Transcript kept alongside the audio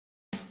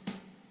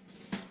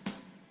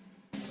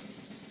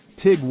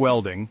TIG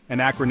welding, an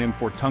acronym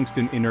for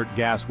Tungsten Inert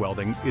Gas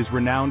Welding, is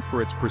renowned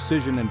for its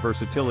precision and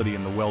versatility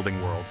in the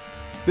welding world.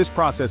 This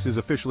process is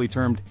officially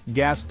termed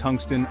Gas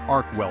Tungsten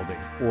Arc Welding,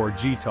 or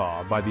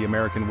GTAW, by the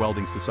American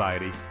Welding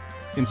Society.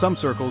 In some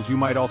circles, you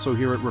might also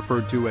hear it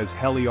referred to as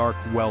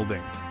𝐜𝐤𝐤𝐤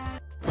welding.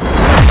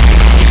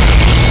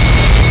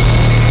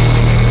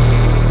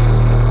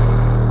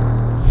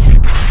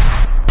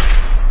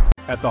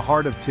 At the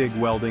heart of TIG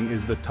welding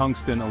is the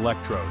tungsten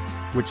electrode,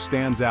 which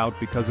stands out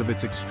because of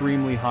its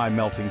extremely high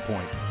melting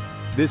point.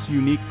 This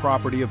unique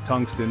property of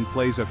tungsten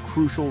plays a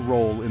crucial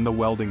role in the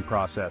welding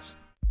process.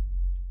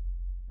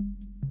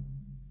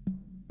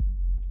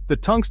 The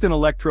tungsten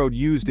electrode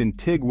used in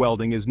TIG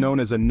welding is known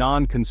as a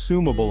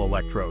non-consumable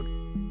electrode.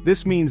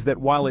 This means that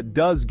while it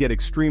does get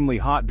extremely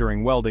hot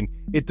during welding,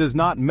 it does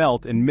not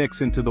melt and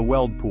mix into the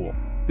weld pool.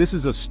 This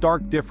is a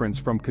stark difference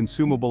from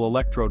consumable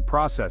electrode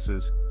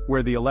processes,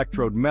 where the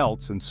electrode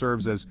melts and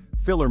serves as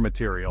filler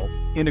material,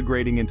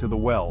 integrating into the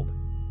weld.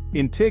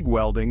 In TIG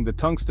welding, the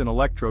tungsten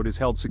electrode is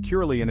held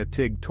securely in a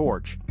TIG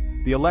torch.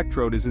 The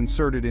electrode is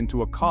inserted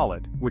into a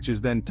collet, which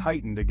is then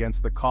tightened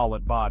against the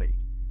collet body.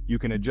 You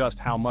can adjust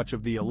how much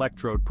of the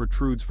electrode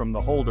protrudes from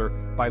the holder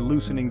by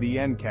loosening the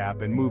end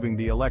cap and moving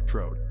the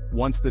electrode.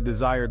 Once the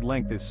desired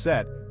length is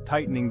set,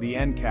 tightening the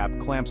end cap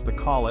clamps the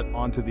collet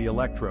onto the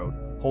electrode,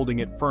 holding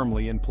it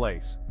firmly in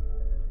place.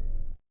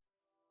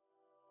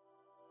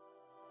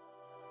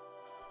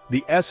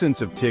 The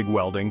essence of TIG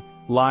welding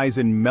lies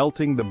in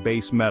melting the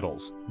base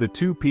metals, the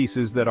two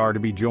pieces that are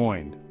to be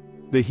joined.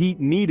 The heat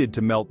needed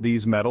to melt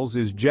these metals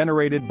is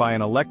generated by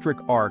an electric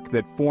arc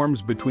that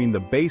forms between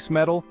the base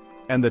metal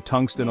and the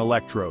tungsten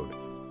electrode.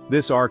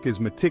 This arc is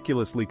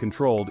meticulously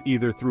controlled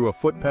either through a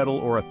foot pedal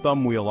or a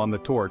thumb wheel on the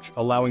torch,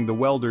 allowing the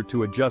welder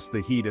to adjust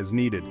the heat as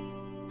needed.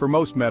 For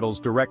most metals,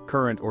 direct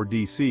current or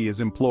DC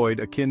is employed,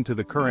 akin to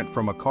the current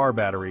from a car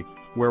battery,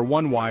 where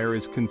one wire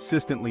is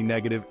consistently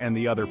negative and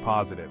the other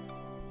positive.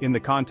 In the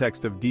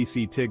context of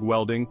DC TIG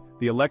welding,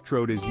 the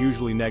electrode is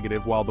usually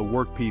negative while the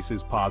workpiece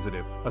is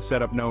positive, a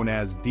setup known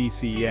as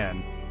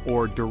DCN,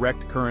 or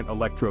direct current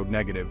electrode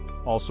negative,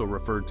 also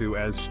referred to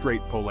as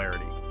straight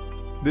polarity.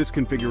 This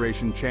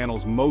configuration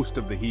channels most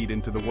of the heat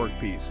into the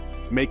workpiece,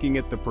 making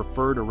it the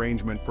preferred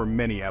arrangement for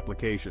many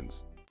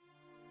applications.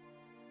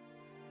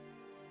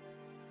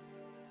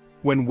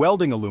 When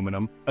welding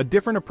aluminum, a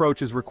different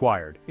approach is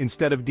required.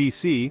 Instead of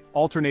DC,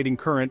 alternating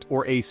current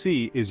or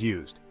AC is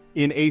used.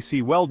 In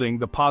AC welding,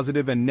 the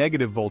positive and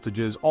negative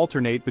voltages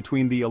alternate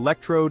between the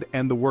electrode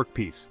and the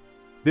workpiece.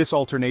 This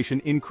alternation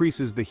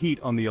increases the heat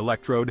on the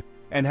electrode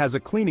and has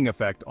a cleaning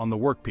effect on the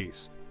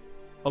workpiece.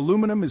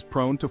 Aluminum is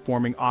prone to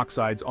forming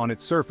oxides on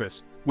its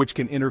surface, which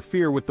can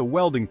interfere with the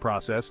welding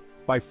process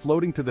by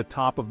floating to the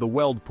top of the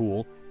weld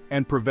pool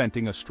and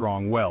preventing a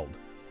strong weld.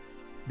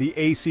 The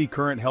AC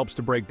current helps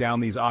to break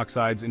down these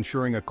oxides,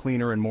 ensuring a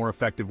cleaner and more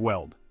effective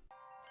weld.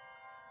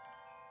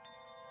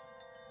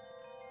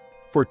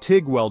 For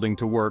TIG welding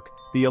to work,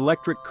 the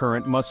electric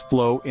current must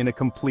flow in a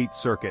complete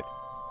circuit.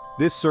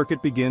 This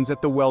circuit begins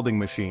at the welding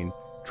machine,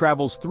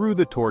 travels through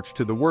the torch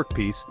to the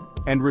workpiece,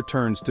 and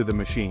returns to the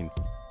machine.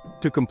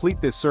 To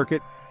complete this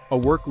circuit, a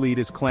work lead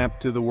is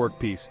clamped to the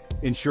workpiece,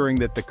 ensuring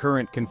that the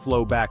current can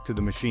flow back to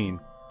the machine.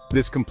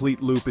 This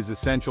complete loop is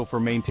essential for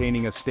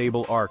maintaining a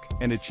stable arc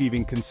and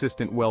achieving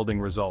consistent welding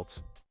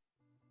results.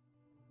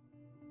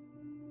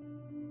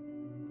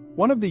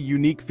 One of the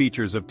unique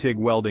features of TIG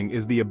welding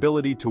is the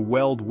ability to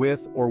weld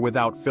with or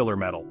without filler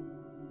metal.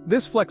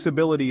 This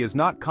flexibility is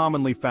not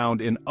commonly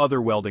found in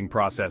other welding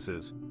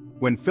processes.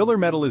 When filler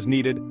metal is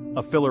needed,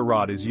 a filler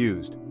rod is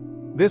used.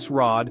 This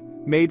rod,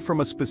 made from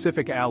a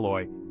specific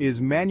alloy,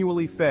 is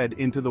manually fed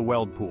into the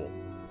weld pool.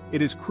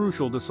 It is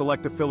crucial to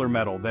select a filler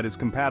metal that is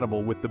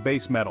compatible with the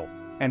base metal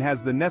and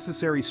has the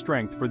necessary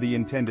strength for the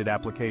intended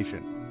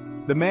application.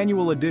 The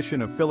manual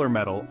addition of filler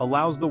metal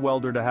allows the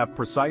welder to have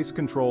precise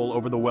control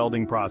over the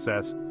welding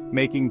process,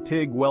 making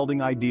TIG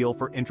welding ideal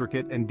for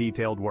intricate and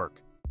detailed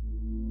work.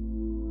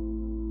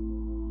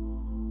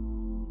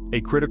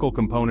 A critical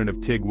component of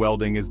TIG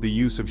welding is the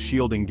use of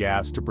shielding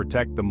gas to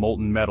protect the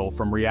molten metal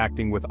from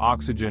reacting with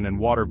oxygen and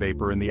water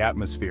vapor in the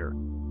atmosphere.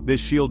 This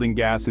shielding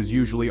gas is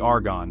usually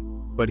argon,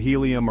 but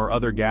helium or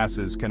other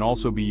gases can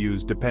also be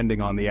used depending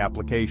on the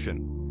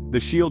application. The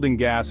shielding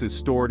gas is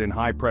stored in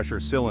high-pressure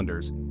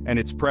cylinders, and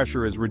its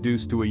pressure is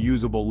reduced to a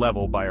usable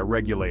level by a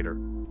regulator.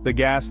 The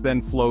gas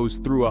then flows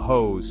through a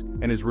hose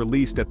and is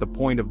released at the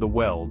point of the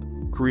weld,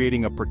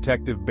 creating a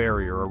protective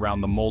barrier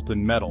around the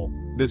molten metal.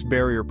 This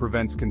barrier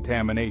prevents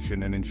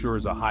contamination and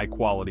ensures a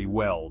high-quality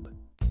weld.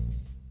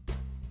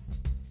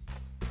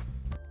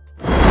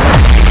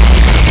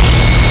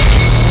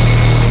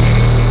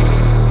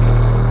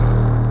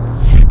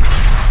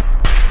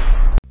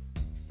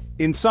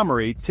 In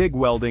summary, TIG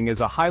welding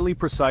is a highly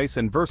precise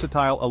and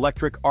versatile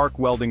electric arc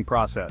welding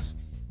process.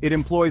 It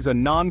employs a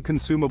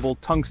non-consumable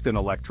tungsten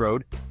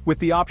electrode, with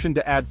the option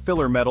to add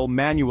filler metal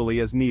manually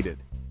as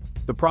needed.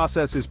 The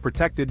process is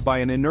protected by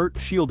an inert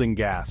shielding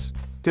gas,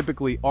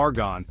 typically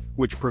argon,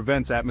 which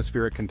prevents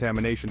atmospheric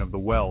contamination of the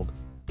weld.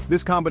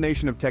 This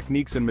combination of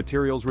techniques and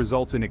materials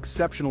results in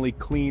exceptionally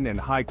clean and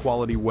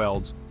high-quality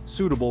welds,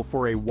 suitable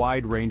for a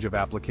wide range of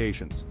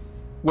applications.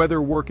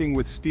 Whether working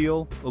with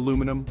steel,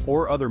 aluminum,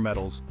 or other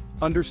metals,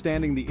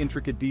 understanding the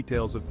intricate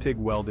details of TIG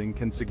welding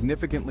can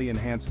significantly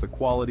enhance the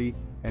quality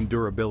and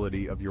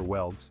durability of your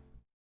welds.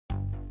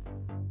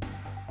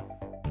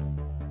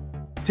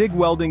 TIG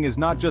welding is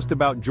not just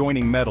about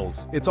joining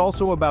metals, it's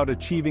also about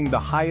achieving the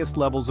highest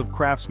levels of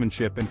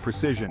craftsmanship and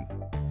precision.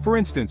 For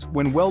instance,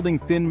 when welding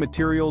thin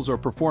materials or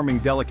performing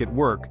delicate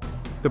work,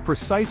 the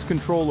precise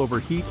control over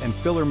heat and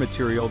filler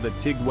material that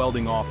TIG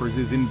welding offers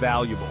is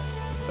invaluable.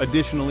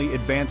 Additionally,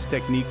 advanced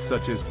techniques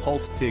such as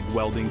pulse TIG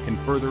welding can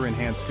further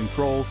enhance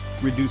control,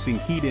 reducing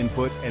heat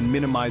input and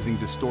minimizing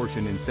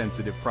distortion in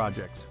sensitive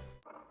projects.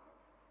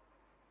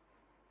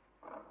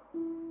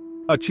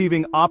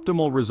 Achieving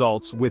optimal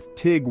results with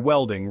TIG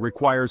welding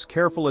requires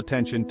careful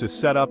attention to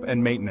setup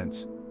and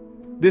maintenance.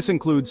 This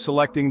includes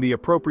selecting the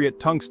appropriate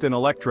tungsten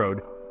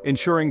electrode,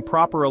 ensuring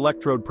proper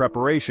electrode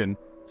preparation,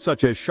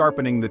 such as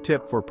sharpening the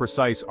tip for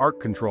precise arc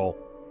control,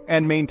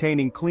 and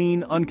maintaining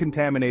clean,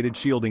 uncontaminated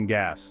shielding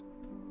gas.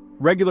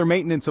 Regular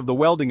maintenance of the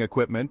welding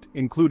equipment,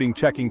 including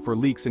checking for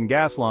leaks in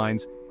gas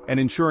lines and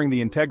ensuring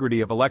the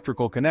integrity of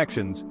electrical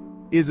connections,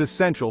 is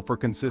essential for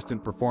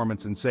consistent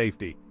performance and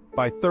safety.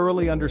 By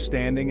thoroughly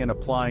understanding and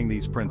applying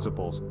these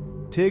principles,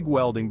 TIG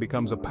welding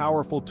becomes a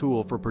powerful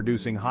tool for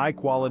producing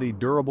high-quality,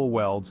 durable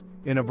welds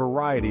in a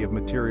variety of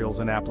materials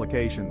and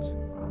applications.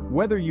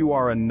 Whether you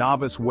are a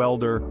novice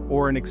welder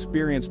or an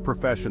experienced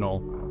professional,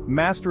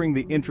 mastering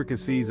the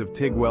intricacies of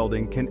TIG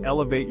welding can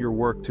elevate your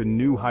work to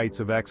new heights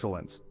of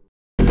excellence.